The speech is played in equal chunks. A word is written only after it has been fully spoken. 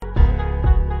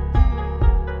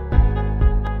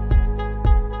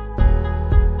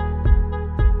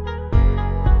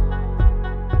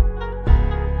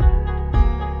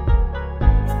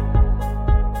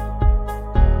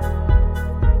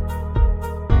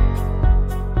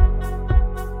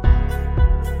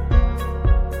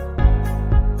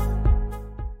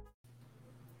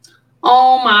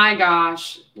my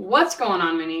gosh. What's going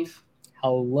on, Munif?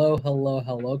 Hello,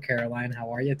 Caroline.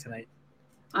 How are you tonight?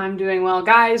 I'm doing well.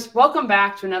 Guys, welcome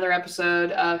back to another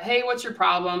episode of Hey, What's Your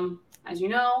Problem? As you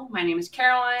know, my name is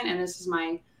Caroline, and this is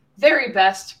my very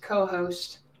best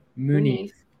co-host,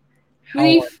 Munif.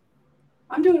 Munif,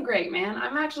 I'm doing great, man.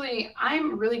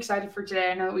 I'm really excited for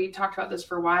today. I know that we talked about this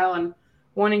for a while and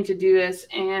wanting to do this,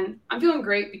 and I'm feeling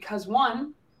great because,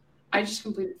 one, I just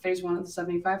completed phase 1 of the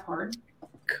 75 hard.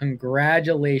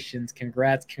 Congratulations.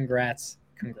 Congrats.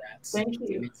 Thank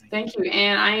you.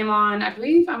 And I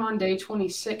believe I'm on day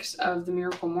 26 of the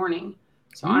Miracle Morning.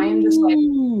 So I am just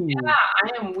I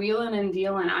am wheeling and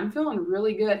dealing. I'm feeling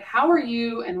really good. How are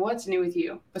you and what's new with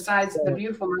you besides the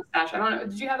beautiful mustache? I don't know.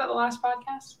 Did you have that the last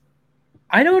podcast?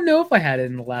 I don't know if I had it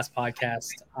in the last podcast.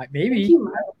 Maybe.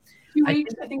 2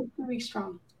 weeks. I think 2 weeks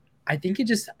strong. I think it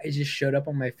just showed up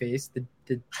on my face the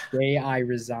day I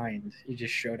resigned. It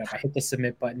just showed up. I hit the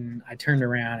submit button. I turned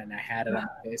around and I had it on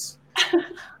my face.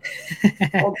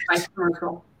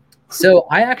 So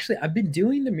I've been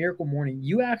doing the Miracle Morning.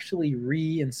 You actually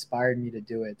re-inspired me to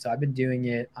do it. So I've been doing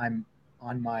it. I'm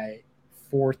on my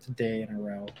 4th day in a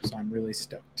row. So I'm really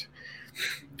stoked.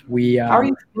 How are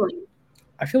you feeling?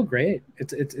 I feel great.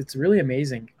 It's really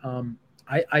amazing.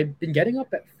 I've been getting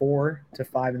up at 4 to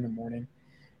 5 in the morning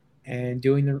and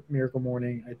doing the Miracle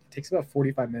Morning. It takes about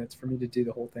 45 minutes for me to do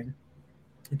the whole thing.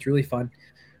 It's really fun.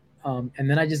 And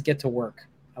then I just get to work.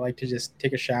 I like to just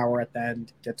take a shower at the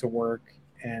end, get to work.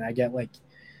 And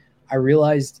I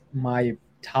realized my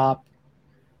top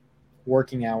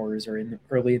working hours are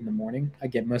early in the morning. I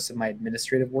get most of my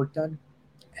administrative work done.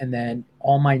 And then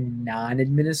all my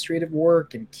non-administrative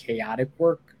work and chaotic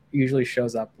work usually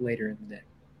shows up later in the day.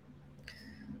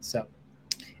 So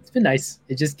it's been nice.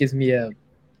 It just gives me a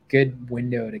good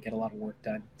window to get a lot of work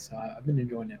done. So I've been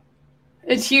enjoying it.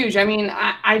 It's huge. I mean,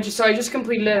 I just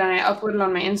completed it and I uploaded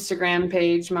on my Instagram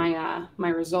page my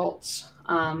results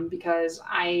because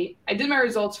I did my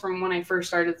results from when I first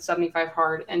started the 75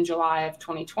 hard in July of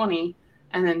 2020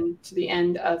 and then to the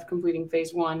end of completing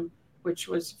phase 1, which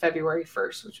was February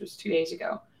 1st, which was 2 days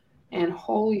ago. And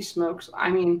holy smokes, I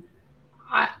mean,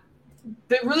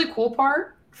 the really cool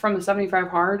part from the 75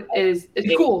 hard is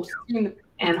it's cool.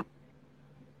 And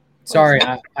sorry,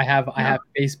 I have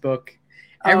Facebook.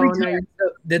 Every time. So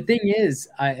the thing is,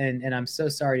 and I'm so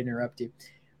sorry to interrupt you.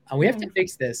 We have to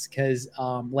fix this because,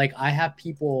 I have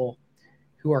people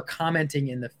who are commenting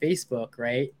in the Facebook,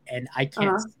 right? And I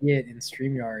can't see it in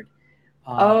StreamYard.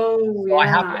 So I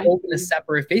have to open a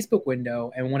separate Facebook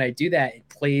window, and when I do that, it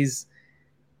plays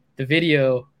the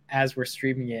video as we're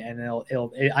streaming it, and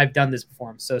I've done this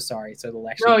before. I'm so sorry. So it'll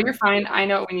actually. No, you're fine. I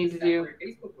know what we need to do.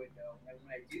 Facebook window, and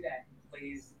when I do that, it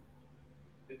plays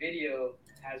the video.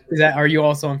 Are you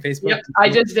also on Facebook? Yep, I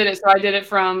just did it. So I did it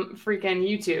from freaking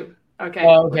YouTube. Okay.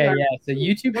 Oh, okay, yeah. So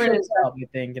YouTube shows up, I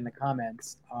think, in the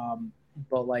comments.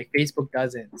 But Facebook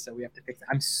doesn't, so we have to fix it.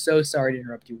 I'm so sorry to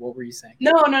interrupt you. What were you saying?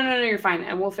 No, you're fine.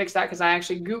 And we'll fix that because I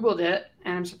actually Googled it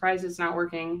and I'm surprised it's not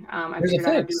working. I figured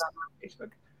out how to do that on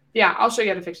Facebook. Yeah, I'll show you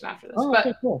how to fix it after this. Oh,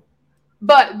 okay, cool.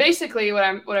 But basically what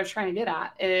I was trying to get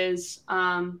at is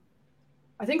I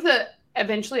think that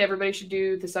eventually everybody should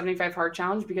do the 75 hard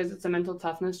challenge because it's a mental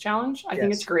toughness challenge. I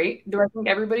think it's great. Do I think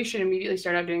everybody should immediately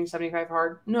start out doing 75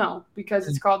 hard? No, because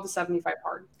it's called the 75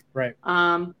 hard. Right.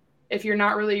 If you're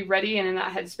not really ready and in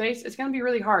that headspace, it's going to be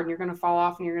really hard and you're going to fall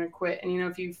off and you're going to quit. And,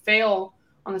 if you fail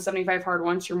on the 75 hard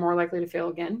once, you're more likely to fail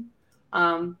again.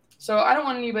 So I don't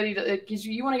want anybody to, because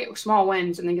you want to get small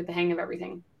wins and then get the hang of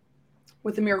everything.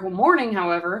 With the Miracle Morning,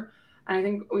 however, and I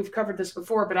think we've covered this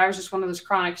before, but I was just one of those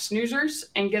chronic snoozers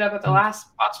and get up at the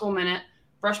last possible minute,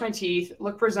 brush my teeth,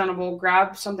 look presentable,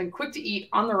 grab something quick to eat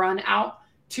on the run out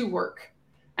to work.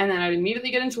 And then I'd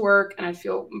immediately get into work and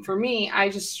for me, I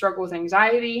just struggle with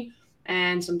anxiety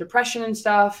and some depression and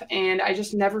stuff. And I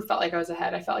just never felt like I was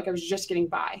ahead. I felt like I was just getting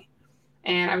by.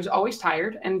 And I was always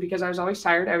tired. And because I was always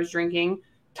tired, I was drinking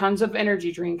tons of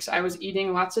energy drinks. I was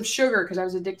eating lots of sugar because I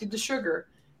was addicted to sugar.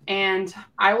 And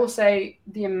I will say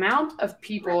the amount of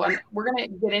people, and we're going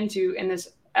to get into in this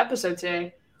episode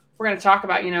today, we're going to talk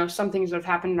about, some things that have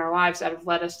happened in our lives that have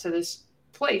led us to this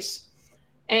place.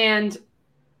 And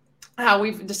how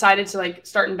we've decided to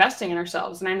start investing in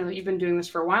ourselves. And I know that you've been doing this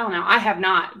for a while now. I have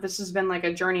not. This has been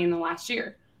a journey in the last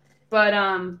year. But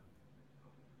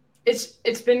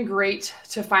it's been great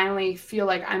to finally feel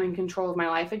like I'm in control of my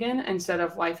life again instead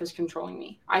of life is controlling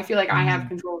me. I feel like I have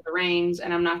control of the reins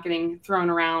and I'm not getting thrown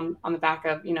around on the back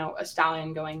of, a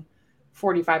stallion going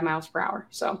 45 miles per hour.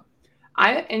 So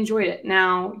I enjoyed it.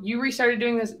 Now you restarted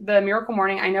doing the Miracle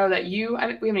Morning. I know that we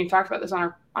haven't even talked about this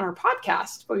on our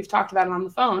podcast, but we've talked about it on the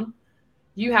phone.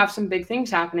 You have some big things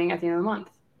happening at the end of the month.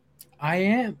 I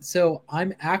am. So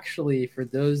I'm actually, for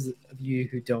those of you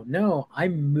who don't know,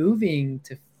 I'm moving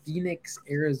to Phoenix,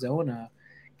 Arizona.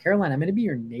 Caroline, I'm going to be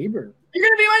your neighbor. You're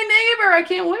gonna be my neighbor. I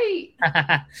can't wait.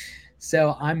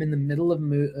 So I'm in the middle of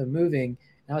moving.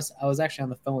 I was actually on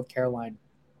the phone with Caroline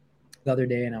the other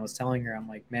day, and I was telling her, I'm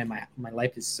like, man, my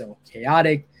life is so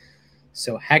chaotic,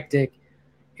 so hectic.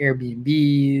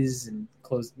 Airbnbs and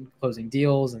closing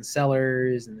deals and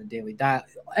sellers and the daily diet,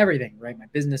 everything, right? My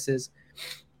businesses.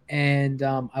 And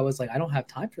I was like, I don't have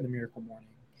time for the miracle morning.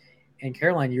 And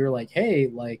Caroline, you were like, hey,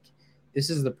 like, this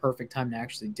is the perfect time to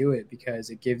actually do it because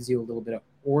it gives you a little bit of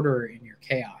order in your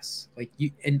chaos. Like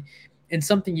you, and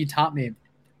something you taught me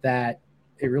that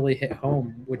it really hit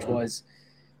home, which was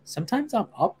sometimes I'm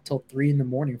up till 3 in the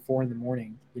morning, 4 in the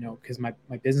morning, because my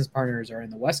business partners are in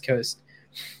the West Coast,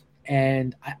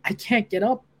 and I can't get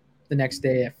up the next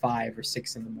day at 5 or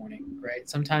 6 in the morning, right?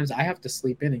 Sometimes I have to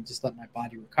sleep in and just let my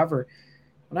body recover.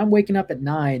 When I'm waking up at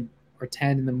 9 or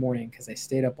 10 in the morning because I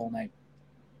stayed up all night,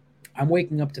 I'm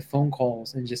waking up to phone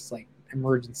calls and just like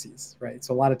emergencies, right?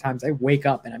 So a lot of times I wake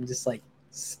up and I'm just like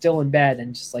still in bed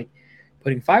and just like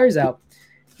putting fires out.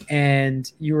 And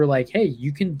you were like, hey,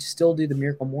 you can still do the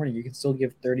miracle morning. You can still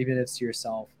give 30 minutes to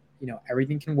yourself.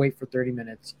 Everything can wait for 30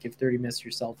 minutes. Give 30 minutes to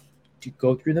yourself to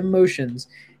go through the motions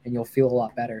and you'll feel a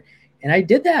lot better. And I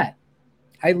did that.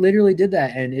 I literally did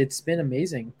that, and it's been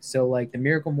amazing. So like the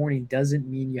miracle morning doesn't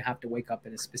mean you have to wake up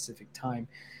at a specific time.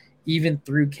 Even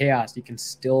through chaos, you can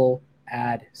still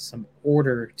add some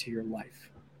order to your life.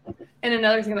 And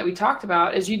another thing that we talked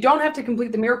about is you don't have to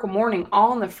complete the miracle morning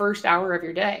all in the first hour of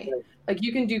your day. Like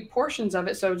you can do portions of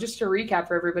it. So just to recap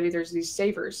for everybody, there's these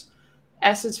savers.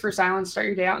 S is for silence, start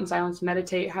your day out in silence,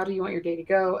 meditate. How do you want your day to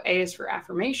go? A is for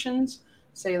affirmations,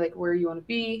 say like where you want to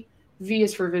be. V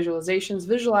is for visualizations,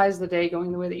 visualize the day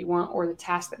going the way that you want or the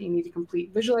task that you need to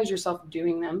complete. Visualize yourself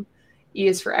doing them. E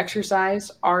is for exercise,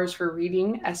 R is for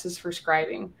reading, S is for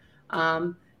scribing.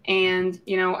 And,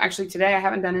 actually today I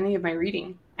haven't done any of my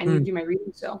reading. I need to do my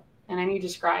reading still, and I need to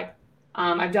scribe.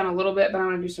 I've done a little bit, but I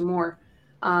want to do some more.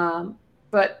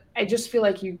 But I just feel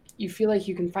like you feel like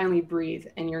you can finally breathe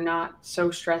and you're not so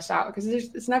stressed out because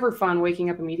it's never fun waking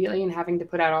up immediately and having to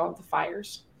put out all of the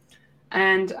fires.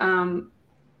 And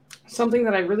something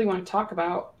that I really want to talk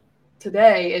about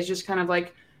today is just kind of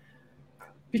like,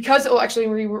 because, actually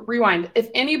rewind. If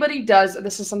anybody does,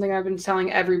 this is something I've been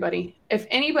telling everybody, if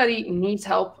anybody needs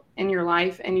help in your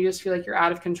life and you just feel like you're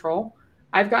out of control,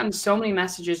 I've gotten so many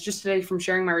messages just today from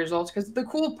sharing my results, because the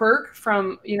cool perk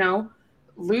from,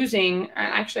 losing,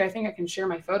 actually, I think I can share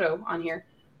my photo on here.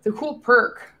 The cool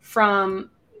perk from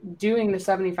doing the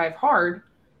 75 hard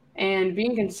and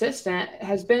being consistent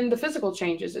has been the physical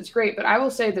changes. It's great. But I will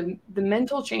say the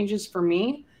mental changes for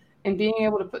me and being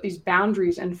able to put these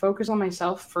boundaries and focus on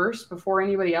myself first before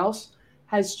anybody else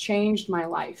has changed my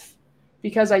life.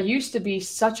 Because I used to be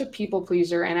such a people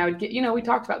pleaser, and I would get, we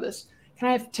talked about this. Can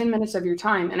I have 10 minutes of your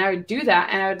time? And I would do that,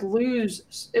 and I would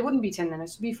lose, it wouldn't be 10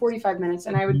 minutes, it'd be 45 minutes.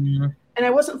 And I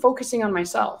wasn't focusing on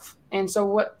myself. And so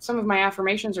what some of my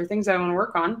affirmations are things that I want to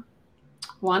work on.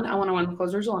 1, I want to win the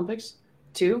Closers Olympics.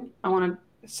 2, I want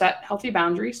to set healthy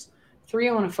boundaries. 3,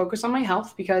 I want to focus on my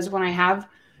health, because when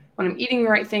I'm eating the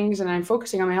right things and I'm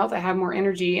focusing on my health, I have more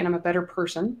energy and I'm a better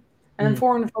person. And then 4,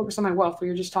 I want to focus on my wealth. We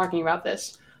were just talking about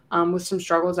this with some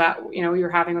struggles that, we were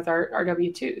having with our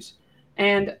W-2s.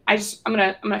 And I'm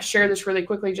gonna share this really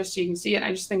quickly just so you can see it.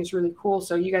 I just think it's really cool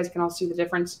so you guys can all see the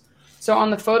difference. So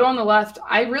on the photo on the left,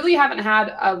 I really haven't had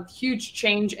a huge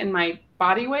change in my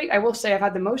body weight. I will say I've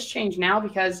had the most change now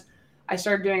because I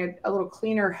started doing a little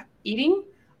cleaner eating.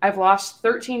 I've lost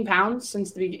 13 pounds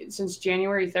since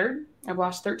January 3rd. I've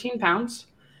lost 13 pounds.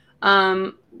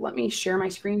 Let me share my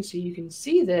screen so you can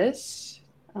see this.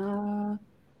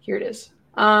 Here it is.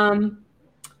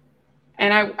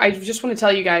 And I just want to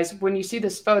tell you guys, when you see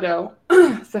this photo,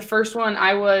 the first one,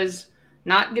 I was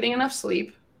not getting enough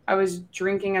sleep. I was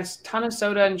drinking a ton of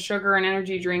soda and sugar and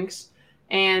energy drinks.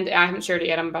 And I haven't shared it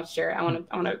yet. I'm about to share it. I want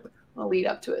to lead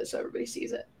up to it so everybody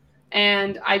sees it.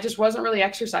 And I just wasn't really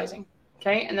exercising.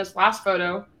 Okay. And this last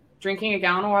photo, drinking a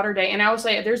gallon of water a day. And I will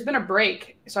say there's been a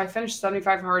break. So I finished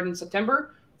 75 hard in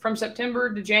September. From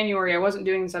September to January, I wasn't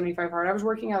doing the 75 hard. I was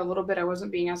working out a little bit. I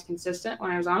wasn't being as consistent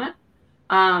when I was on it.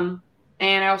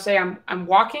 And I'll say I'm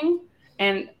walking,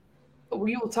 and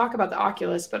we will talk about the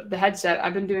Oculus, but the headset,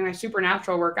 I've been doing my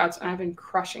supernatural workouts and I've been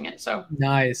crushing it. So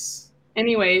nice.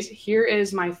 Anyways, here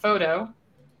is my photo.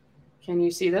 Can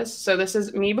you see this? So this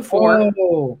is me before.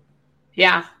 Oh.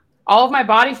 Yeah. All of my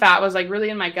body fat was like really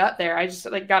in my gut there. I just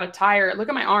like got a tire. Look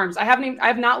at my arms. I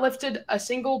have not lifted a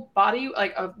single body,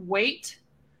 like a weight.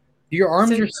 Your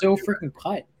arms are so freaking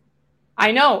cut.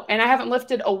 I know. And I haven't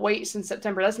lifted a weight since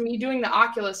September. That's me doing the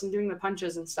Oculus and doing the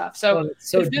punches and stuff. So,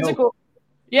 so the physical,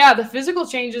 the physical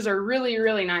changes are really,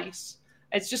 really nice.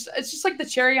 It's just like the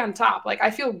cherry on top. Like,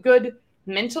 I feel good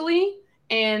mentally,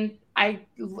 and I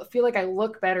feel like I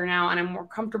look better now, and I'm more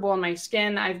comfortable in my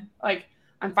skin.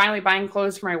 I'm finally buying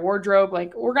clothes for my wardrobe.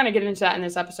 Like, we're going to get into that in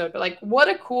this episode, but like, what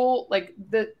a cool, like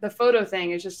the photo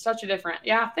thing is just such a different.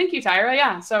 Yeah. Thank you, Tyra.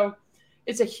 Yeah. So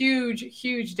it's a huge,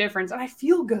 huge difference. And I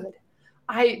feel good.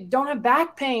 I don't have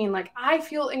back pain. Like, I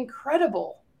feel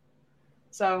incredible.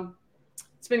 So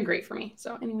it's been great for me.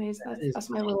 So anyways, that's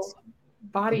my little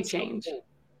body change. So cool.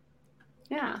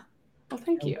 Yeah. Well,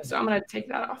 thank you. So I'm going to take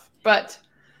that off. But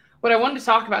what I wanted to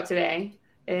talk about today,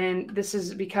 and this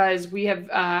is because we have,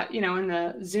 in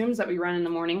the Zooms that we run in the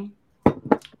morning,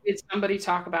 we had somebody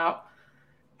talk about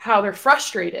how they're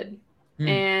frustrated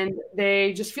and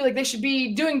they just feel like they should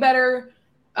be doing better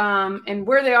and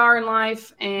where they are in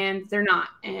life, and they're not.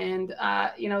 And,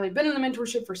 they've been in the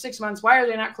mentorship for 6 months. Why are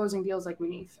they not closing deals like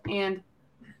Munif? And,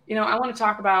 I want to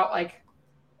talk about like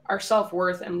our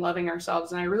self-worth and loving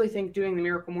ourselves. And I really think doing the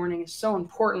Miracle Morning is so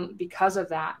important because of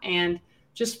that. And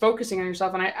just focusing on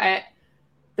yourself. And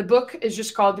the book is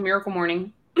just called The Miracle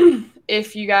Morning.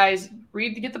 If you guys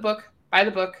get the book, buy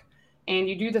the book, and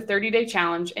you do the 30-day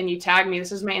challenge and you tag me,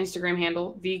 this is my Instagram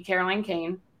handle, Caroline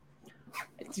Kane.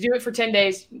 To do it for 10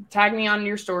 days, tag me on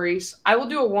your stories. I will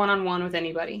do a one-on-one with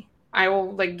anybody. I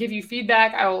will give you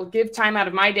feedback. I will give time out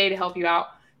of my day to help you out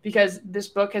because this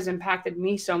book has impacted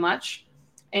me so much.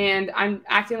 And I'm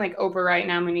acting like Oprah right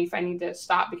now, Munif. I need to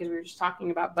stop because we were just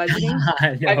talking about budgeting.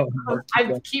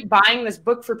 I keep buying this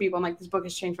book for people. I'm like, this book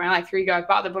has changed my life. Here you go. I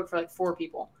bought the book for like 4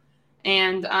 people.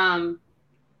 And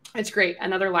it's great.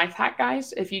 Another life hack,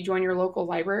 guys. If you join your local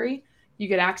library, you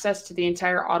get access to the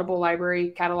entire Audible library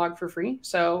catalog for free.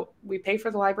 So we pay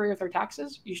for the library with our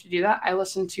taxes. You should do that. I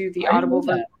listen to the Audible.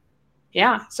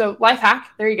 Yeah. So life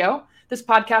hack. There you go. This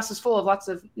podcast is full of lots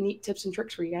of neat tips and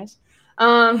tricks for you guys.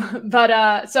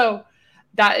 So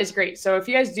that is great. So if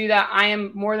you guys do that, I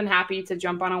am more than happy to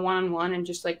jump on a one-on-one and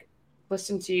just like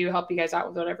listen to you, help you guys out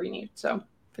with whatever you need. So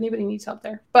if anybody needs help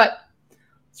there, but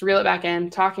let's reel it back in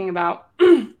talking about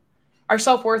our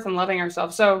self-worth and loving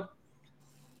ourselves. So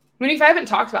Munif, I haven't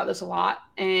talked about this a lot,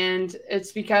 and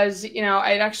it's because,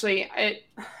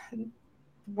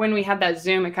 when we had that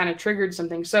Zoom, it kind of triggered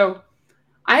something. So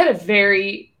I had a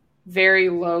very, very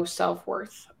low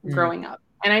self-worth growing up.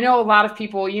 And I know a lot of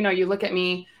people, you look at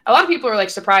me, a lot of people are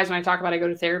like surprised when I talk about I go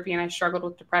to therapy and I struggled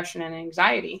with depression and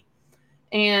anxiety.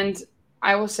 And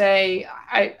I will say,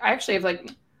 I actually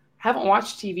haven't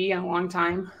watched TV in a long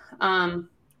time.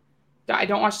 I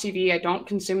don't watch TV. I don't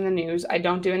consume the news. I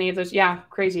don't do any of those. Yeah.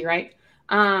 Crazy. Right.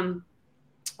 And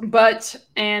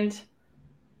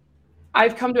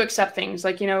I've come to accept things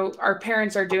like, our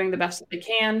parents are doing the best that they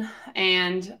can.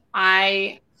 And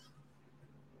I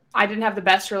didn't have the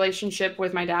best relationship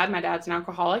with my dad. My dad's an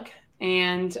alcoholic.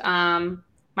 And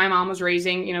my mom was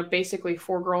raising, basically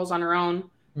 4 girls on her own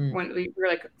when we were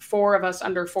like 4 of us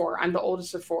under 4. I'm the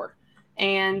oldest of 4.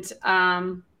 And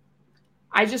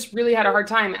I just really had a hard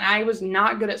time. And I was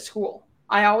not good at school.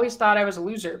 I always thought I was a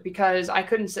loser because I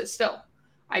couldn't sit still.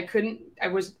 I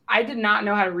did not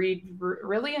know how to read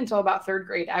really until about 3rd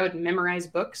grade. I would memorize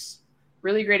books,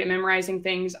 really great at memorizing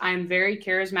things. I'm very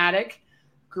charismatic.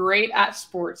 Great at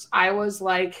sports. I was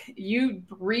like,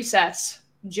 recess,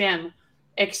 gym,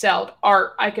 excelled,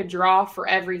 art. I could draw for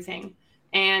everything.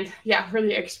 And yeah,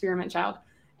 really experiment child.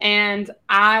 And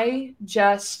I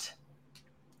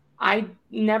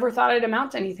never thought I'd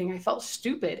amount to anything. I felt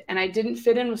stupid and I didn't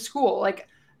fit in with school. Like,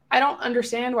 I don't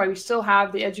understand why we still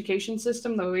have the education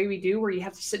system the way we do, where you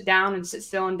have to sit down and sit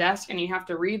still in desk and you have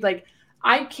to read. Like,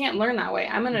 I can't learn that way.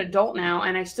 I'm an adult now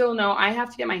and I still know I have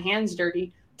to get my hands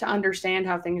dirty to understand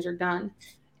how things are done.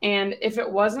 And if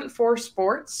it wasn't for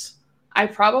sports, I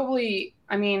probably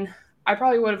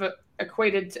would have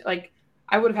equated to, like,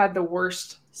 I would have had the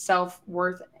worst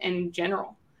self-worth in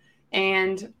general.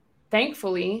 And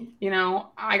thankfully,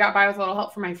 I got by with a little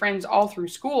help from my friends all through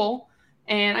school.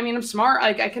 And I'm smart.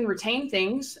 Like, I can retain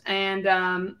things, and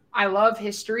I love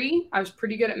history. I was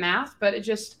pretty good at math, but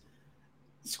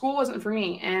school wasn't for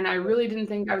me. And I really didn't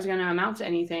think I was going to amount to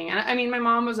anything. And my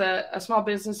mom was a small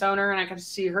business owner, and I got to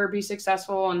see her be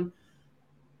successful. And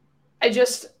I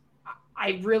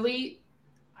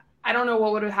don't know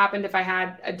what would have happened if I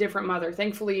had a different mother.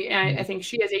 Thankfully, I think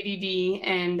she has ADD,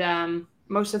 and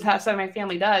most of that side of my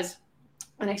family does.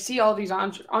 And I see all these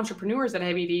entrepreneurs that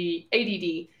have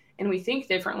ADD, and we think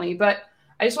differently. But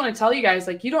I just want to tell you guys,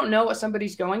 like, you don't know what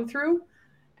somebody's going through.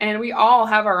 And we all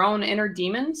have our own inner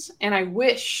demons. And I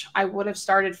wish I would have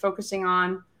started focusing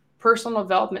on personal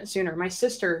development sooner. My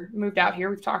sister moved out here.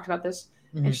 We've talked about this.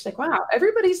 Mm-hmm. And she's like, wow,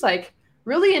 everybody's like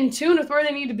really in tune with where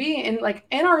they need to be. And like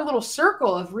in our little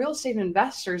circle of real estate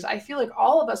investors, I feel like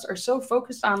all of us are so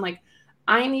focused on like,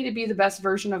 I need to be the best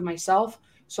version of myself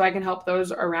so I can help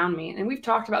those around me. And we've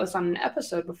talked about this on an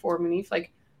episode before, Munif.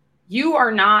 Like, you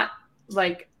are not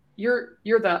like, you're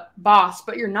the boss,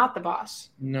 but you're not the boss.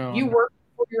 No, you work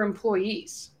for your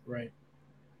employees. Right.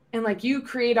 And like, you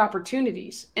create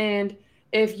opportunities. And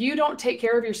if you don't take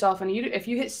care of yourself and if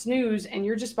you hit snooze and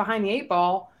you're just behind the 8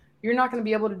 ball, you're not going to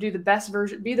be able to do the best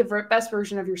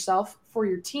version of yourself for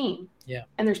your team. Yeah.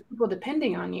 And there's people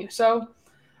depending on you. So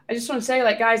I just want to say,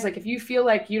 like, guys, like, if you feel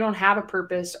like you don't have a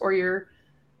purpose or you're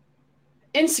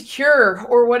insecure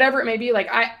or whatever it may be, like,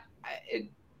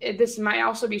 this might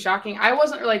also be shocking. I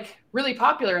wasn't like really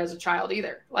popular as a child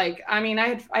either. Like, I mean,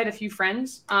 I had a few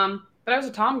friends, but I was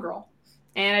a tom girl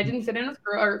and I didn't fit in with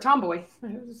girl or tomboy. I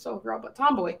was still a girl, but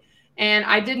tomboy. And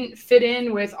I didn't fit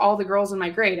in with all the girls in my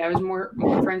grade. I was more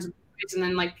friends with boys, and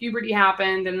then like puberty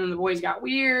happened, and then the boys got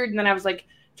weird, and then I was like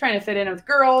trying to fit in with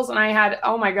girls, and I had,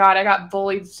 oh my God, I got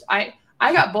bullied. I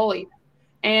got bullied,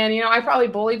 and I probably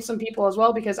bullied some people as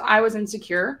well because I was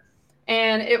insecure,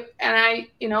 and I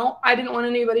didn't want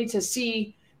anybody to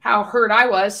see how hurt I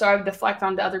was, so I would deflect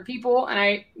onto other people, and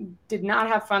I did not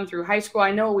have fun through high school.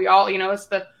 I know we all, it's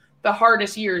the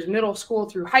hardest years, middle school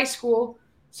through high school.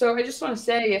 So I just want to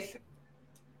say,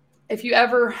 if you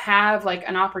ever have like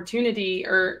an opportunity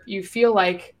or you feel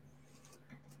like,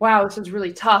 wow, this is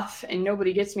really tough and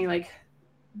nobody gets me, like,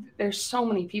 there's so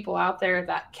many people out there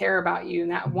that care about you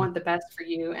and that want the best for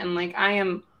you. And like, I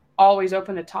am always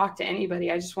open to talk to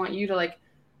anybody. I just want you to like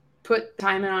put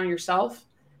time in on yourself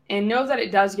and know that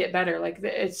it does get better. Like,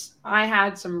 I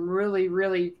had some really,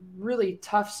 really, really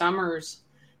tough summers,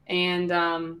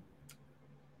 and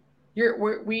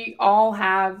we all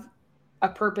have a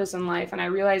purpose in life. And I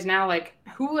realize now, like,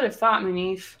 who would have thought,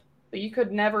 Munif, that you could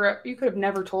have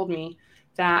never told me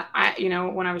that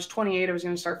when I was 28, I was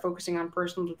going to start focusing on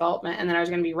personal development. And then I was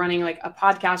going to be running like a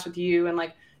podcast with you and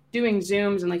like doing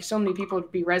Zooms, and like so many people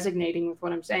would be resonating with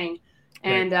what I'm saying.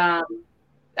 Right. And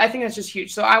I think that's just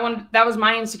huge. So that was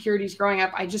my insecurities growing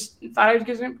up. I just thought I was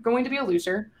going to be a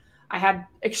loser. I had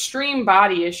extreme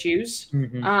body issues.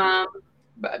 Mm-hmm.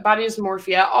 Body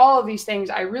dysmorphia, all of these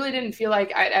things. I really didn't feel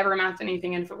like I'd ever amount to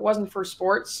anything. And if it wasn't for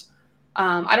sports,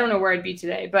 I don't know where I'd be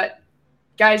today. But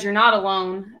guys, you're not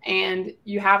alone, and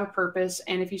you have a purpose.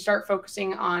 And if you start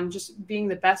focusing on just being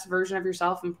the best version of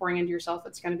yourself and pouring into yourself,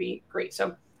 it's going to be great.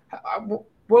 So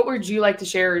what would you like to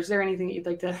share? Is there anything that you'd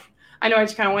like to, I know I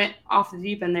just kind of went off the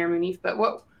deep end there, Munif, but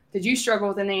what did you struggle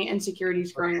with any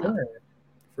insecurities growing up?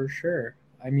 For sure.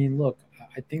 I mean, look,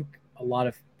 I think a lot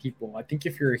of people, I think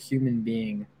if you're a human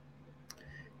being,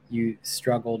 you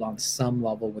struggled on some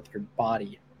level with your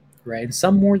body, right? And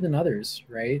some more than others,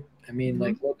 right? I mean, mm-hmm.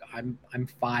 Like, look, I'm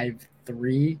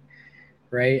 5'3",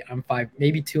 right? I'm 5,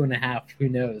 maybe 2.5, who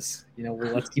knows?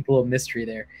 Let's keep a little mystery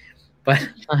there. But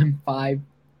I'm 5'3",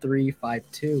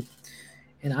 5'2",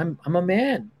 and I'm a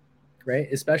man, right?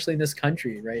 Especially in this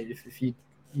country, right? If you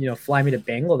fly me to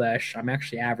Bangladesh, I'm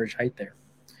actually average height there.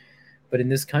 But in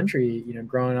this country,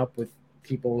 growing up with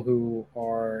people who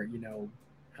are,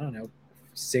 I don't know,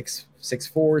 6'4",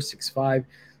 6'5",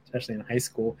 especially in high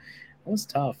school, that was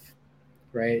tough,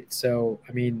 right? So,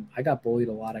 I mean, I got bullied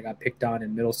a lot. I got picked on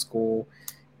in middle school,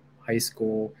 high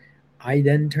school. I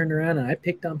then turned around and I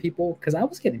picked on people because I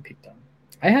was getting picked on.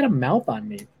 I had a mouth on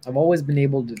me. I've always been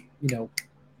able to,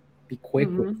 be quick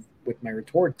mm-hmm. with my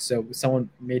retort. So if someone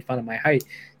made fun of my height.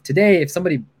 Today, if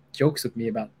somebody jokes with me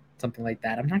about something like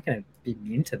that, I'm not going to be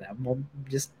mean to them. I'll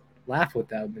just laugh with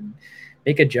them and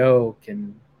make a joke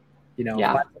and,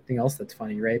 find something else that's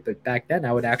funny, right? But back then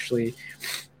I would actually,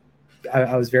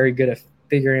 I was very good at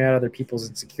figuring out other people's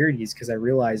insecurities because I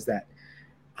realized that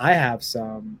I have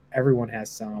some, everyone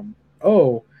has some.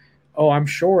 Oh, I'm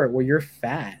short. Well, you're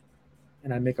fat.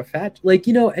 And I make a fat,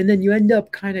 and then you end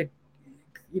up kind of,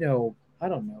 I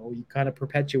don't know, you kind of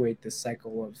perpetuate this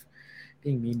cycle of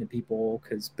being mean to people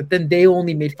but then they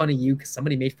only made fun of you because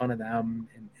somebody made fun of them.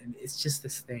 And it's just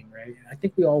this thing, right? And I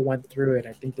think we all went through it.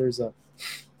 I think there's a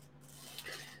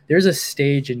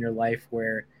stage in your life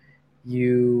where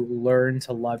you learn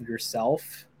to love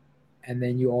yourself, and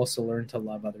then you also learn to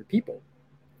love other people,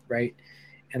 right?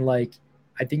 And I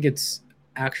think it's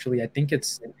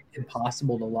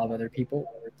impossible to love other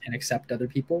people and accept other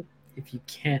people if you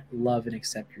can't love and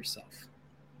accept yourself.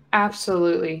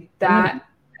 Absolutely.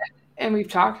 And we've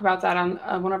talked about that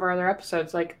on one of our other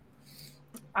episodes. Like,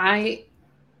 I'm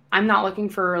not looking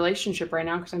for a relationship right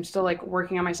now because I'm still like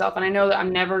working on myself. And I know that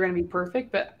I'm never going to be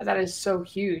perfect, but that is so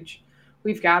huge.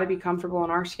 we've got to be comfortable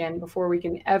in our skin before we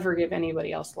can ever give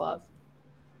anybody else love.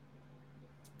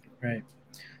 Right.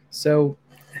 So,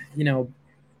 you know,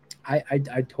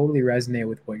 I totally resonate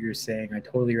with what you're saying. I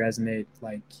totally resonate,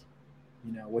 like,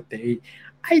 with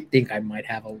I think I might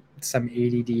have some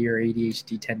ADD or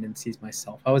ADHD tendencies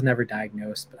myself. I was never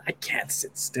diagnosed, but I can't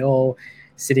sit still.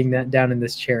 Sitting down in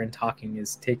this chair and talking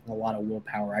is taking a lot of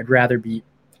willpower. I'd rather be.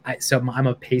 I'm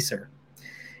a pacer.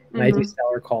 When I do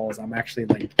seller calls, I'm actually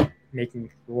like making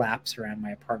laps around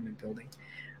my apartment building.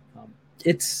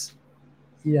 It's,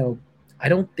 I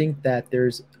don't think that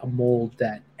there's a mold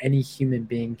that any human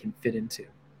being can fit into.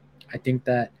 I think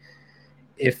that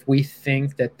if we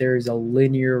think that there's a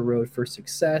linear road for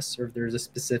success, or if there's a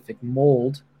specific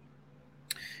mold,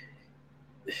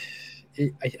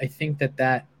 I think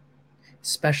that,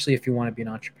 especially if you want to be an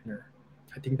entrepreneur,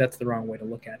 I think that's the wrong way to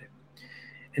look at it.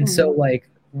 And so, like,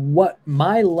 what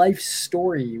my life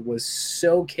story was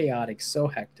so chaotic, so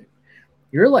hectic.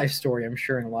 Your life story, I'm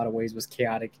sure, in a lot of ways was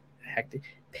chaotic, hectic.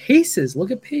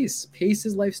 Look at Pace.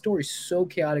 Pace's life story, so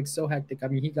chaotic, so hectic. I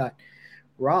mean, he got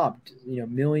robbed,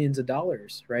 millions of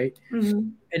dollars, right?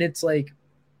 And it's like,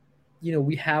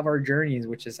 we have our journeys,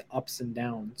 which is ups and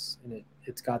downs, and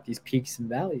it's got these peaks and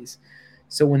valleys.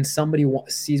 So when somebody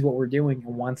sees what we're doing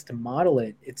and wants to model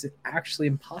it, it's actually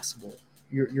impossible.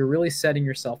 You're really setting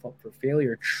yourself up for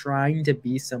failure, trying to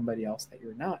be somebody else that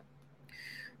you're not.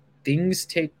 Things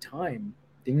take time.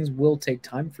 Things will take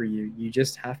time for you. You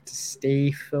just have to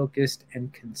stay focused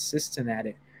and consistent at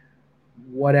it,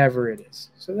 whatever it is.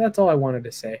 So that's all I wanted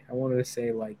to say. I wanted to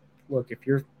say, like, look, if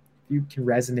you can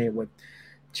resonate with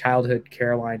childhood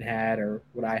Caroline had, or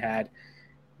what I had,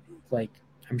 like,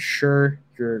 I'm sure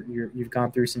you've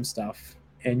gone through some stuff,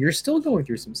 and you're still going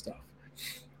through some stuff.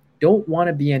 Don't want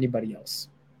to be anybody else.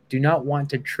 Do not want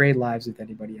to trade lives with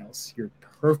anybody else. You're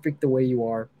perfect the way you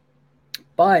are,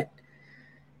 but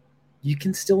you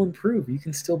can still improve. You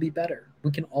can still be better. We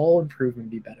can all improve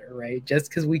and be better, right? Just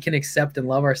because we can accept and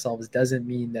love ourselves doesn't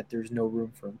mean that there's no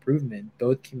room for improvement.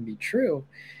 Both can be true.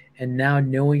 And now,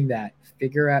 knowing that,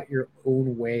 figure out your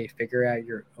own way, figure out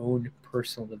your own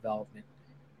personal development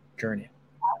journey.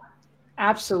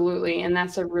 Absolutely. And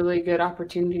that's a really good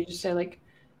opportunity to say, like,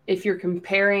 if you're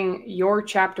comparing your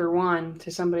chapter 1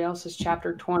 to somebody else's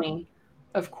chapter 20,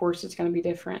 of course it's going to be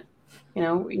different.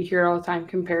 You hear it all the time,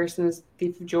 comparison is the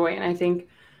thief of joy. And I think,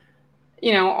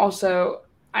 also,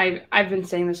 I've been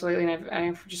saying this lately, and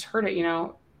I've just heard it.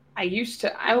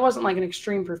 I wasn't like an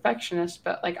extreme perfectionist,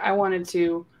 but like I wanted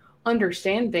to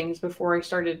understand things before I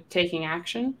started taking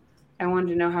action. I wanted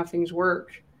to know how things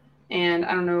work. And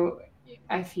I don't know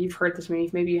if you've heard this,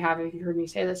 maybe you haven't, if you heard me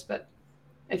say this, but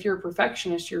if you're a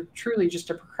perfectionist, you're truly just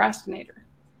a procrastinator.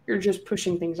 You're just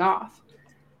pushing things off.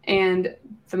 And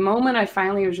the moment I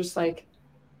finally was just like,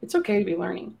 it's okay to be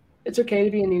learning. It's okay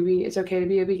to be a newbie. It's okay to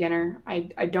be a beginner. I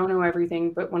don't know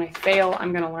everything, but when I fail,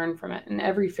 I'm going to learn from it. And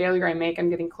every failure I make, I'm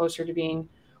getting closer to being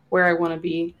where I want to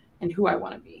be and who I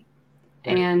want to be.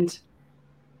 Right. And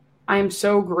I am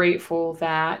so grateful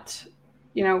that,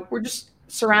 we're just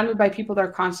surrounded by people that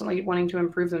are constantly wanting to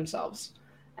improve themselves.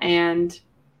 And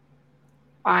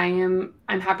I'm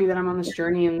happy that I'm on this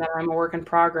journey and that I'm a work in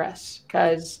progress,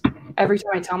 because every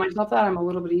time I tell myself that, I'm a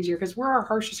little bit easier, because we're our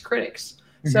harshest critics.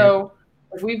 Mm-hmm. So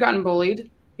if we've gotten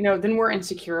bullied, then we're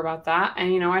insecure about that.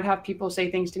 And, I'd have people say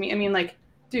things to me. I mean, like,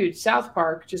 dude, South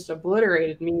Park just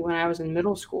obliterated me when I was in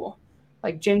middle school.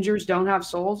 Like, gingers don't have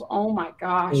souls. Oh my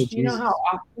gosh. Oh, do you know how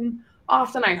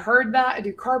often I heard that? I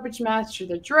do carpet match to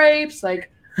the drapes.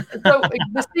 Like, so like,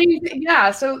 the same thing.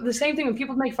 Yeah. So the same thing when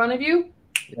people make fun of you.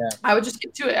 Yeah. I would just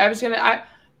get to it.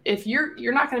 If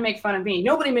you're not going to make fun of me,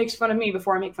 nobody makes fun of me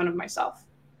before I make fun of myself.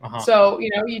 Uh-huh. So,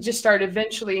 you just start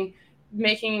eventually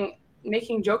making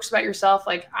jokes about yourself.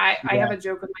 Like I have a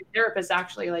joke with my therapist,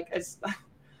 actually, like it's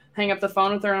hang up the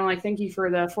phone with her and I'm like, thank you for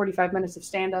the 45 minutes of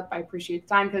stand up. I appreciate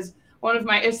the time. Cause one of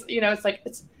my, it's like,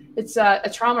 it's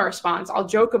a trauma response. I'll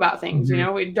joke about things,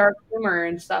 mm-hmm. With dark humor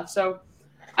and stuff. So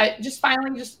I just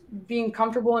finally just being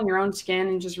comfortable in your own skin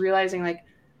and just realizing, like,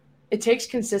 it takes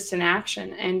consistent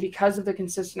action. And because of the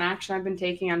consistent action I've been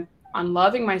taking on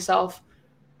loving myself,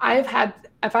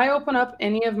 if I open up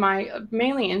any of my,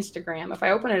 mainly Instagram, if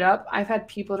I open it up, I've had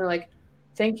people that are like,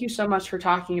 thank you so much for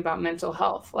talking about mental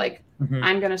health. Like, mm-hmm.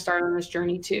 I'm going to start on this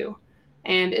journey too.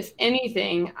 And if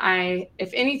anything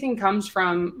comes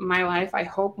from my life, I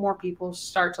hope more people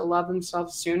start to love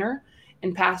themselves sooner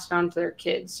and pass it on to their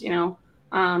kids.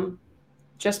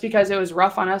 Just because it was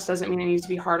rough on us doesn't mean it needs to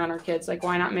be hard on our kids. Like,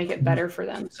 why not make it better for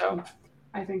them? So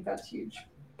I think that's huge.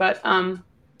 But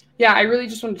yeah, I really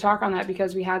just want to talk on that,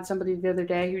 because we had somebody the other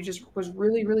day who just was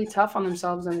really, really tough on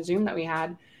themselves on the Zoom that we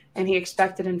had. and he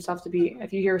expected himself to be.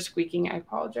 If you hear squeaking, I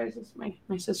apologize. It's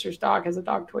my sister's dog has a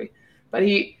dog toy, but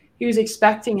he was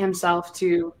expecting himself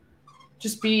to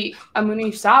just be a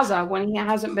Munif Saza when he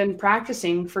hasn't been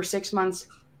practicing for 6 months,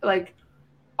 like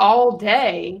all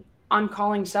day on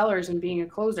calling sellers and being a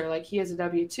closer. Like he has a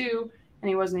W-2 and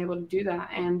he wasn't able to do that.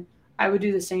 And I would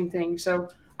do the same thing. So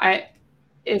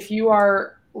if you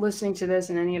are listening to this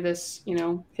and any of this,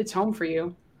 hits home for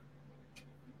you,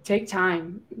 take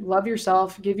time, love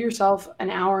yourself, give yourself an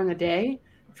hour in the day.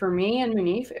 For me and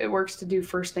Munif, it works to do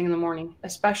first thing in the morning,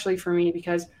 especially for me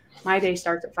because my day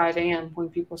starts at 5 a.m. when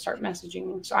people start messaging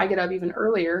me. So I get up even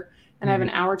earlier and I have an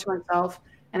hour to myself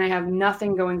and I have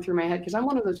nothing going through my head because I'm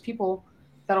one of those people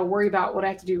that'll worry about what I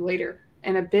have to do later.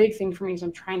 And a big thing for me is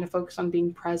I'm trying to focus on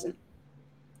being present.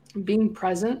 Being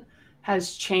present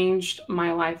has changed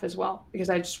my life as well because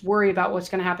I just worry about what's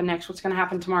going to happen next, what's going to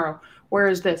happen tomorrow, where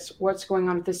is this, what's going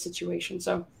on with this situation.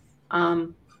 So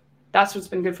that's what's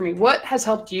been good for me. What has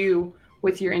helped you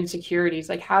with your insecurities?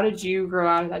 Like, how did you grow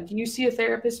out of that? Do you see a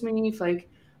therapist, Munif? Like,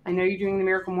 I know you're doing the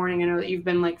Miracle Morning. I know that you've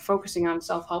been like focusing on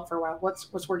self-help for a while.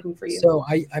 What's working for you? So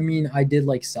I did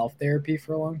like self-therapy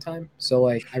for a long time. So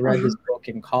like I read this book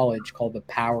in college called The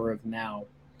Power of Now.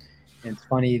 And it's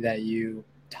funny that you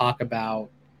talk about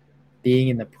being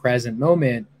in the present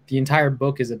moment. The entire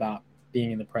book is about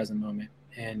being in the present moment.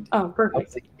 And perfect. I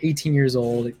was like 18 years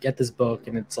old, get this book,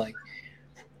 and it's like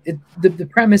the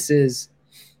premise is,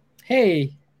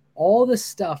 hey, all the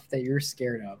stuff that you're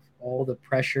scared of, all the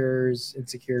pressures,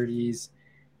 insecurities,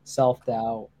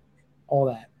 self-doubt, all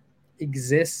that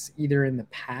exists either in the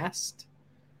past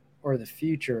or the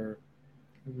future.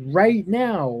 Right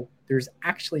now, there's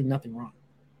actually nothing wrong.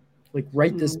 Like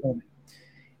right this moment.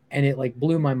 And it like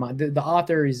blew my mind. The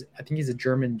author is, I think he's a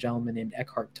German gentleman named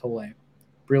Eckhart Tolle,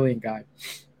 brilliant guy.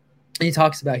 And he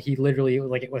talks about he literally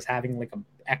was having like an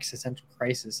existential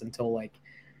crisis until like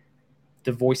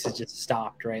the voices just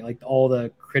stopped, right? Like all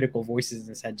the critical voices in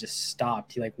his head just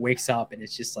stopped. He like wakes up and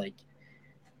it's just like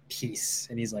peace,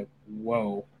 and he's like,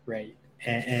 whoa, right?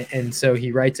 And so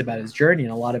he writes about his journey,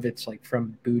 and a lot of it's like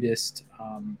from Buddhist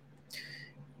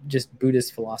just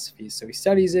Buddhist philosophies. So he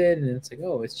studies it, and it's like,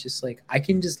 oh, it's just like I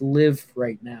can just live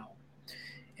right now.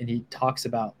 And he talks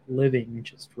about living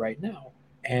just right now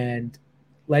and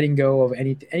letting go of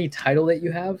any title that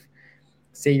you have.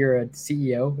 Say you're a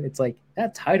CEO, it's like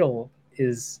that title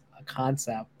is a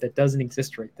concept that doesn't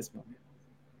exist right this moment,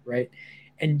 right?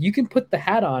 And you can put the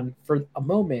hat on for a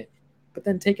moment, but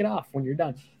then take it off when you're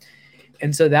done.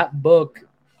 And so that book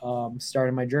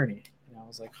started my journey. And I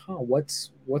was like,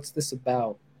 what's this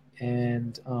about?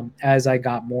 And as I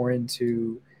got more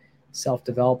into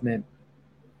self-development,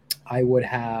 I would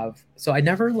have, so I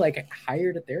never like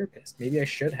hired a therapist. Maybe I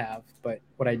should have, but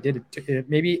what I did,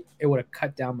 maybe it would have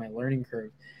cut down my learning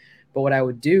curve. But what I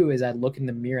would do is I'd look in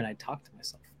the mirror and I'd talk to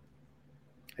myself.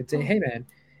 I'd say, hey man,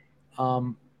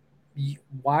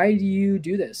 why do you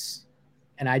do this?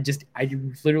 And I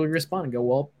literally respond and go,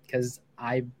 well, because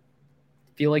I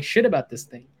feel like shit about this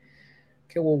thing.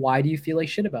 Okay, well, why do you feel like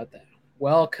shit about that?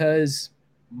 Well, because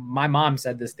my mom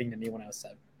said this thing to me when I was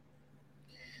 7.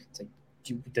 It's like,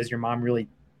 does your mom really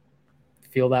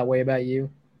feel that way about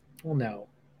you? Well, no.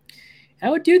 And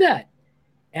I would do that.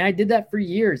 And I did that for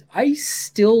years. I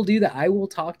still do that. I will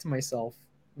talk to myself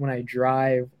when I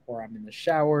drive or I'm in the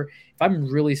shower. If I'm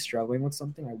really struggling with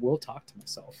something, I will talk to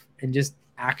myself and just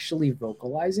actually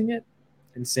vocalizing it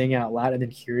and saying it out loud and then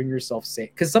hearing yourself say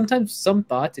it. Because sometimes some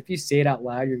thoughts, if you say it out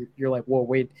loud, you're like, whoa,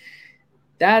 wait,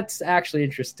 that's actually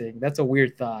interesting. That's a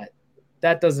weird thought.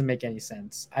 That doesn't make any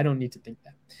sense. I don't need to think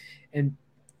that. And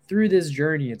through this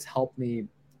journey, it's helped me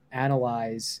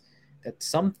analyze that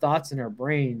some thoughts in our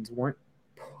brains weren't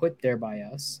put there by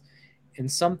us.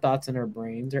 And some thoughts in our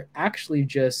brains are actually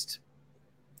just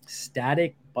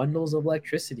static bundles of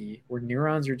electricity where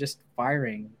neurons are just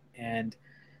firing and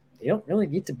they don't really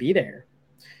need to be there.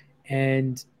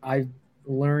 And I've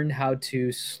learned how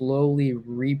to slowly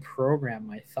reprogram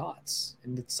my thoughts.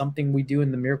 And it's something we do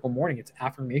in the Miracle Morning. It's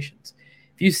affirmations.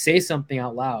 If you say something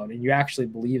out loud and you actually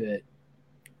believe it,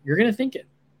 you're going to think it.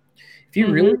 If you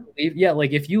really believe,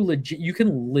 like if you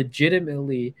can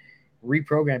legitimately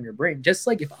reprogram your brain. Just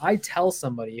like if I tell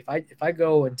somebody, if I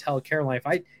go and tell Caroline, if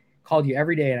I called you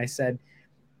every day and I said,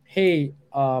 hey,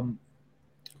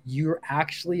 you're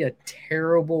actually a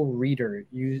terrible reader.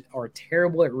 You are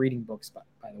terrible at reading books,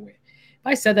 by the way. If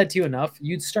I said that to you enough,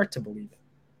 you'd start to believe it,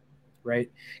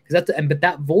 right? Because but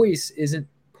that voice isn't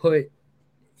put,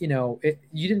 you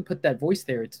didn't put that voice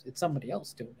there. It's somebody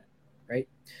else doing it, right?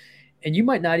 And you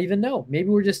might not even know. Maybe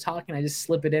we're just talking. I just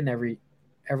slip it in every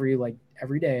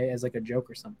every day as like a joke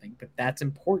or something, but that's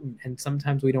important. And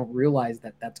sometimes we don't realize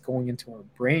that that's going into our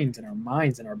brains and our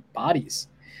minds and our bodies.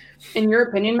 And your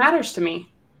opinion matters to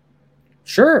me.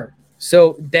 Sure.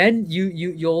 So then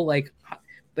you'll like,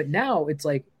 but now it's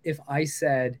like, if I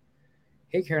said,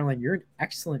 hey, Caroline, you're an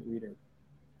excellent reader.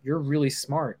 You're really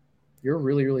smart. You're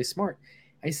really, really smart.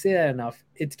 I say that enough,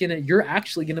 you're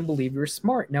actually gonna believe you're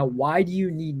smart. Now, why do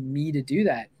you need me to do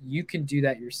that? You can do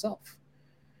that yourself.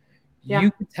 Yeah.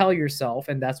 You can tell yourself,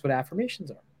 and that's what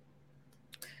affirmations are.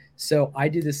 So I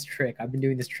do this trick. I've been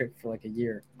doing this trick for like a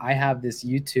year. I have this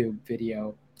YouTube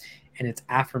video, and it's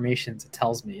affirmations. It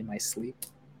tells me in my sleep,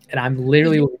 and I'm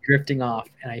literally drifting off,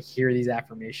 and I hear these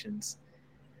affirmations.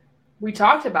 We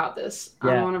talked about this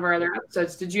on one of our other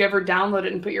episodes. Did you ever download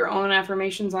it and put your own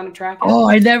affirmations on a tracker? Oh,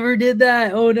 I never did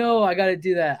that. Oh no, I gotta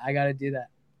do that.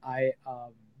 I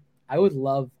would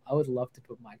love to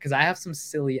put mine, because I have some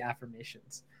silly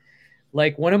affirmations.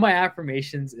 Like, one of my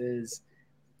affirmations is,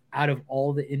 out of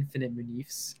all the infinite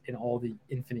Munifs in all the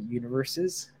infinite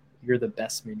universes, you're the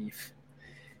best Munif.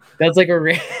 That's like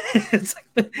it's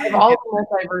like of all the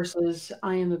multiverses,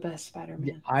 I am the best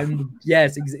Spider-Man.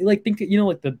 Like, think,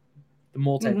 like the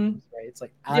multiverse, right? It's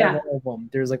like, out of all of them,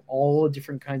 there's like all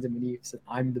different kinds of Munifs, and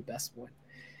I'm the best one.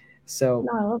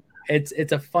 So it's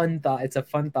a fun thought. It's a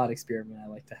fun thought experiment I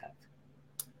like to have.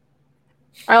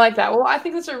 I like that. Well, I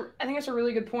think that's a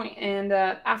really good point. And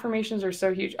affirmations are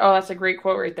so huge. Oh, that's a great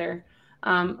quote right there.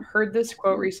 Heard this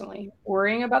quote recently: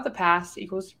 worrying about the past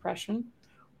equals depression.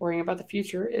 Worrying about the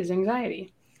future is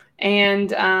anxiety.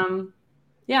 And I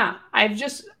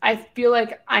feel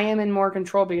like I am in more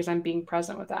control because I'm being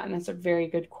present with that. And that's a very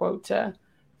good quote to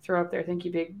throw up there. Thank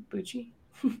you, Big Bucci,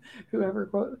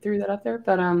 whoever threw that up there.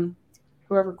 But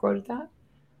whoever quoted that.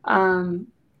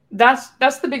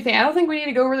 That's the big thing. I don't think we need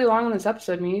to go really long on this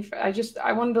episode, Munif.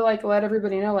 I wanted to like let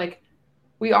everybody know, like,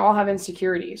 we all have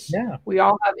insecurities. Yeah. We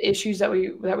all have issues that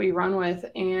we run with.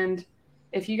 And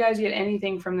if you guys get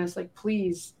anything from this, like,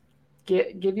 please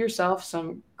give yourself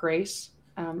some grace.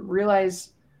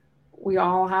 Realize we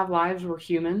all have lives. We're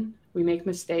human. We make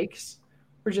mistakes.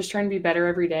 We're just trying to be better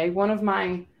every day. One of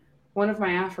my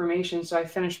affirmations, so I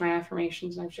finished my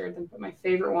affirmations and I've shared them, but my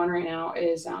favorite one right now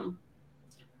is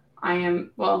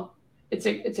it's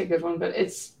a good one, but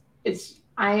it's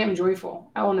I am joyful.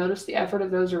 I will notice the effort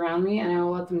of those around me, and I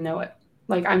will let them know it.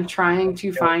 Like, I'm trying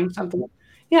to find something.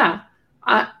 Yeah.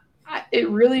 It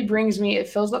really brings me, it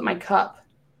fills up my cup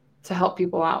to help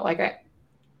people out. Like,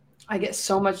 I get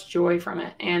so much joy from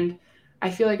it. And I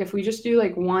feel like if we just do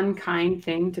like one kind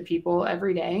thing to people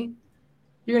every day,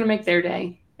 you're going to make their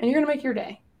day, and you're going to make your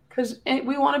day, because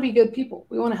we want to be good people.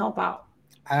 We want to help out.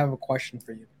 I have a question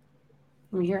for you.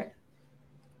 Let me hear it.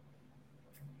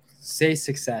 Say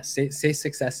success. Say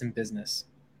success in business,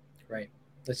 right?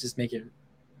 Let's just make it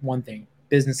one thing.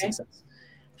 Business success.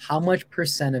 How much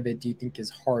 % of it do you think is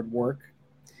hard work,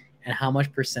 and how much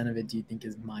 % of it do you think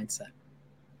is mindset?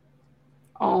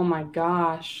 Oh my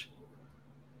gosh.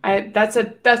 That's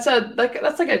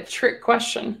like a trick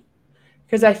question,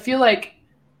 because I feel like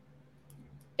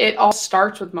it all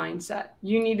starts with mindset.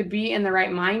 You need to be in the right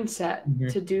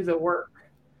mindset to do the work.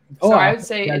 So I would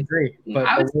say, I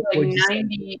would say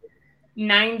like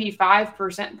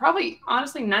 95%, probably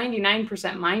honestly 99%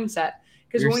 mindset.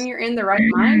 Because when you're in the right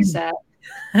mindset,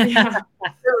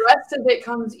 the rest of it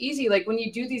comes easy. Like, when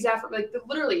you do these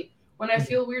literally, when I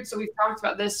feel weird. So we've talked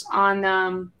about this on,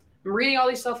 I'm reading all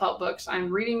these self-help books. I'm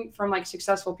reading from like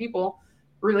successful people,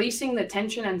 releasing the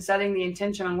tension and setting the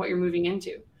intention on what you're moving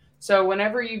into. So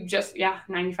whenever you 95%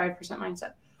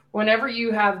 mindset, whenever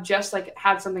you have just like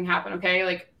had something happen, okay,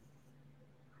 like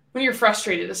when you're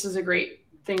frustrated, this is a great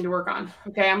thing to work on.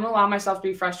 Okay, I'm gonna allow myself to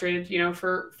be frustrated,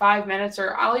 for 5 minutes,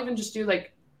 or I'll even just do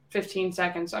like 15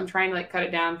 seconds. I'm trying to like cut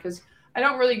it down, because I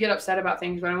don't really get upset about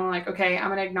things, but I'm like, okay, I'm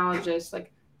gonna acknowledge this.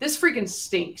 Like, this freaking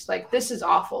stinks. Like, this is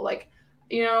awful. Like,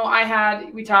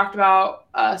 we talked about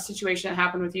a situation that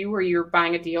happened with you where you were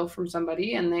buying a deal from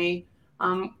somebody and they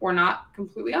were not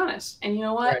completely honest. And you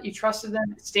know what? Right. You trusted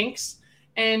them. It stinks.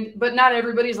 But not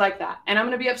everybody's like that. And I'm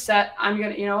going to be upset. I'm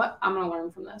going to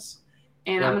learn from this.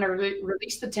 And I'm going to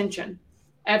release the tension,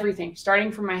 everything,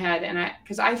 starting from my head. And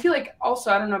because I feel like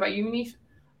also, I don't know about you, Munif,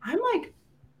 I'm like,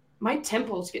 my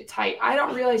temples get tight. I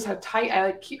don't realize how tight I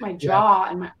like keep my jaw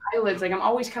and my eyelids. Like, I'm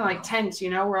always kind of like tense,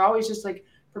 we're always just like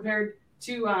prepared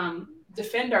to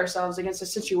defend ourselves against a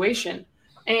situation.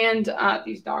 And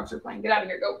these dogs are playing. Get out of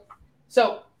here. Go.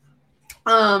 So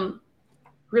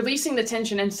releasing the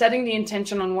tension and setting the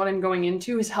intention on what I'm going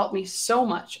into has helped me so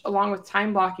much, along with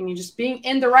time blocking and just being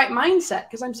in the right mindset,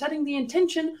 because I'm setting the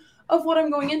intention of what I'm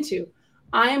going into.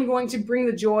 I am going to bring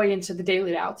the joy into the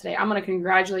daily dial today. I'm going to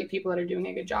congratulate people that are doing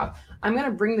a good job. I'm going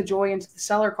to bring the joy into the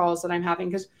seller calls that I'm having,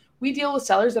 because we deal with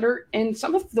sellers that are in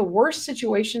some of the worst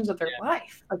situations of their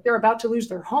life. Like they're about to lose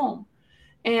their home.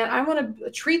 And I want to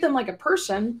treat them like a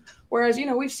person. Whereas,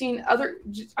 we've seen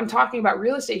I'm talking about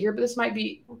real estate here, but this might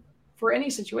be for any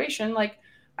situation. Like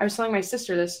I was telling my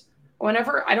sister this,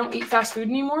 whenever I don't eat fast food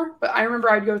anymore, but I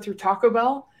remember I'd go through Taco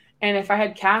Bell, and if I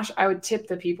had cash, I would tip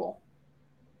the people.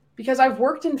 Because I've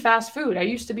worked in fast food. I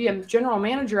used to be a general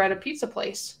manager at a pizza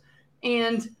place,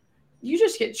 and you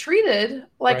just get treated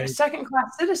like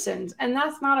second-class citizens, and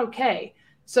that's not okay.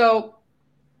 So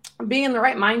being in the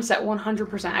right mindset,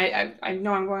 100%. I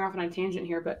know I'm going off on a tangent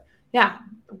here, but yeah,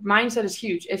 mindset is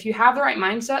huge. If you have the right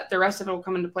mindset, the rest of it will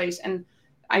come into place. And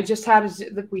I just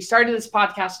we started this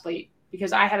podcast late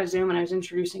because I had a Zoom and I was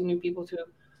introducing new people to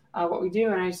what we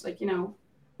do. And I was like,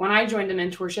 when I joined a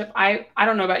mentorship, I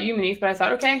don't know about you, Munif, but I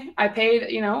thought, okay, I paid,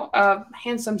 a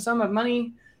handsome sum of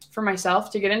money for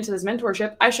myself to get into this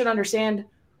mentorship. I should understand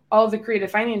all of the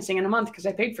creative financing in a month because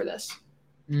I paid for this.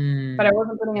 But I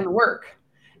wasn't putting in the work.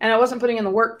 And I wasn't putting in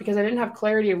the work because I didn't have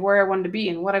clarity of where I wanted to be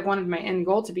and what I wanted my end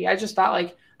goal to be. I just thought,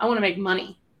 like, I want to make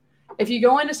money. If you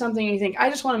go into something and you think, I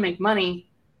just want to make money,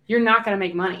 you're not going to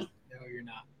make money. No, you're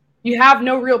not. You have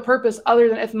no real purpose other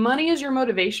than, if money is your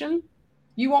motivation,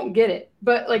 you won't get it.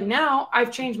 But like now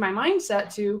I've changed my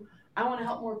mindset to, I want to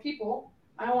help more people.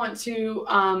 I want to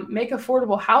make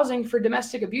affordable housing for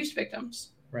domestic abuse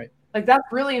victims. Right. Like that's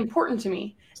really important to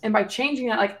me. And by changing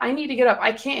that, like I need to get up.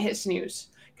 I can't hit snooze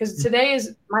because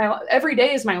every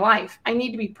day is my life. I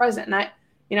need to be present.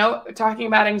 And talking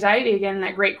about anxiety again, in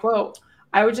that great quote,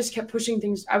 I would just keep pushing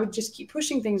things. I would just keep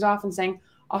pushing things off and saying,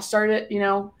 I'll start it,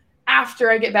 after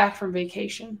I get back from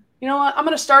vacation. You know what? I'm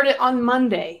going to start it on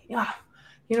Monday. Yeah.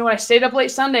 You know what? I stayed up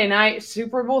late Sunday night,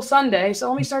 Super Bowl Sunday. So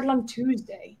let me start it on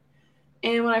Tuesday.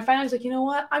 And when I finally was like, you know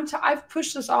what? I've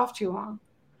pushed this off too long.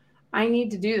 I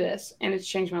need to do this. And it's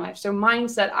changed my life. So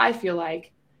mindset, I feel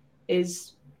like,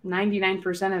 is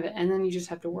 99% of it. And then you just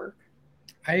have to work.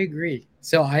 I agree.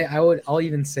 So I'll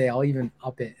even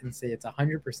up it and say it's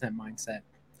 100% mindset.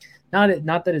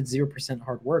 Not that it's 0%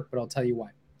 hard work, but I'll tell you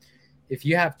why. If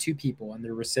you have two people and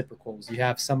they're reciprocals, you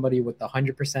have somebody with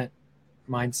 100%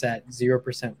 mindset,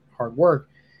 0% hard work.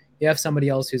 You have somebody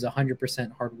else who's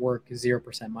 100% hard work, 0%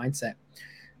 mindset.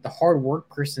 The hard work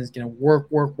person is going to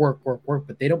work,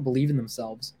 but they don't believe in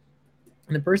themselves.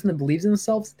 And the person that believes in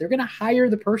themselves, they're going to hire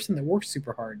the person that works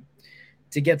super hard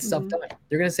to get stuff done.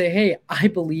 They're going to say, hey, I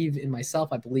believe in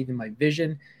myself. I believe in my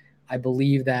vision. I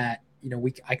believe that,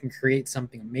 I can create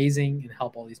something amazing and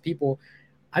help all these people.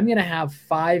 I'm going to have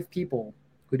 5 people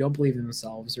who don't believe in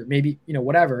themselves, or maybe,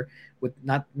 whatever, with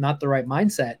not the right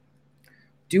mindset,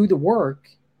 do the work,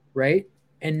 right?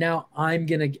 And now I'm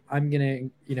gonna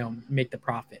make the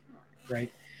profit,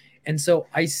 right? And so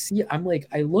I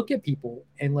look at people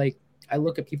like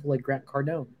Grant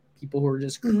Cardone, people who are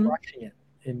just crushing it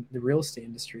in the real estate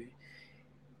industry.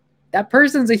 That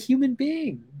person's a human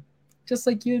being, just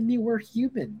like you and me. We're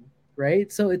human,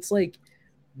 right? So it's like,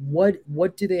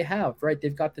 what do they have, right?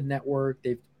 They've got the network,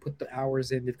 they've put the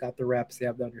hours in, they've got the reps, they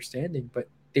have the understanding, but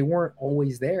they weren't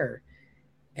always there.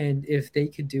 And if they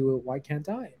could do it, why can't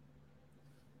I?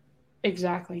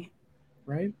 Exactly.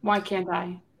 Right? Why can't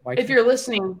I? If you're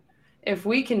listening, if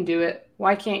we can do it,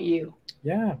 why can't you?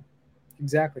 Yeah,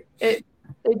 exactly. It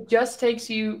just takes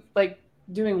you like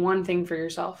doing one thing for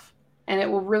yourself, and it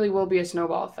will be a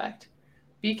snowball effect.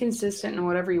 Be consistent in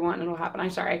whatever you want, and it'll happen.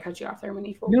 I'm sorry I cut you off there,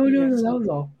 Munif. No, that was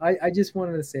all. I just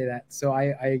wanted to say that. So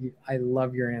I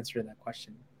love your answer to that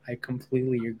question. I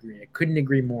completely agree. I couldn't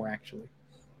agree more, actually.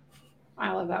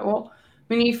 I love that. Well,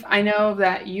 Munif, I know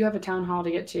that you have a town hall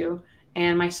to get to,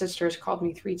 and my sister has called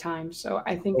me 3 times. So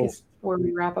I think it's where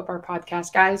we wrap up our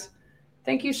podcast. Guys,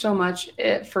 thank you so much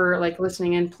for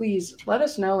listening in. Please let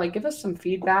us know, give us some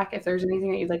feedback if there's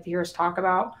anything that you'd like to hear us talk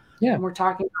about. Yeah. And we're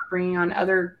talking about bringing on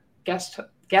other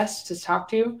guests to talk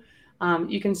to.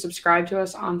 You can subscribe to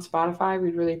us on Spotify.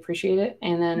 We'd really appreciate it.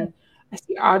 And then I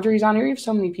see Audrey's on here. We have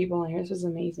so many people on here. This is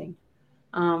amazing.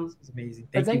 This is amazing.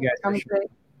 Thank you guys for sharing.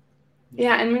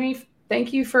 Yeah, and Munif,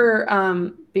 thank you for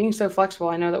being so flexible.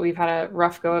 I know that we've had a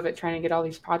rough go of it trying to get all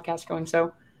these podcasts going.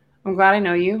 So I'm glad I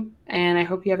know you, and I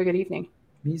hope you have a good evening.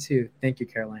 Me too. Thank you,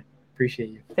 Caroline. Appreciate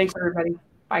you. Thanks, everybody.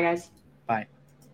 Bye, guys. Bye.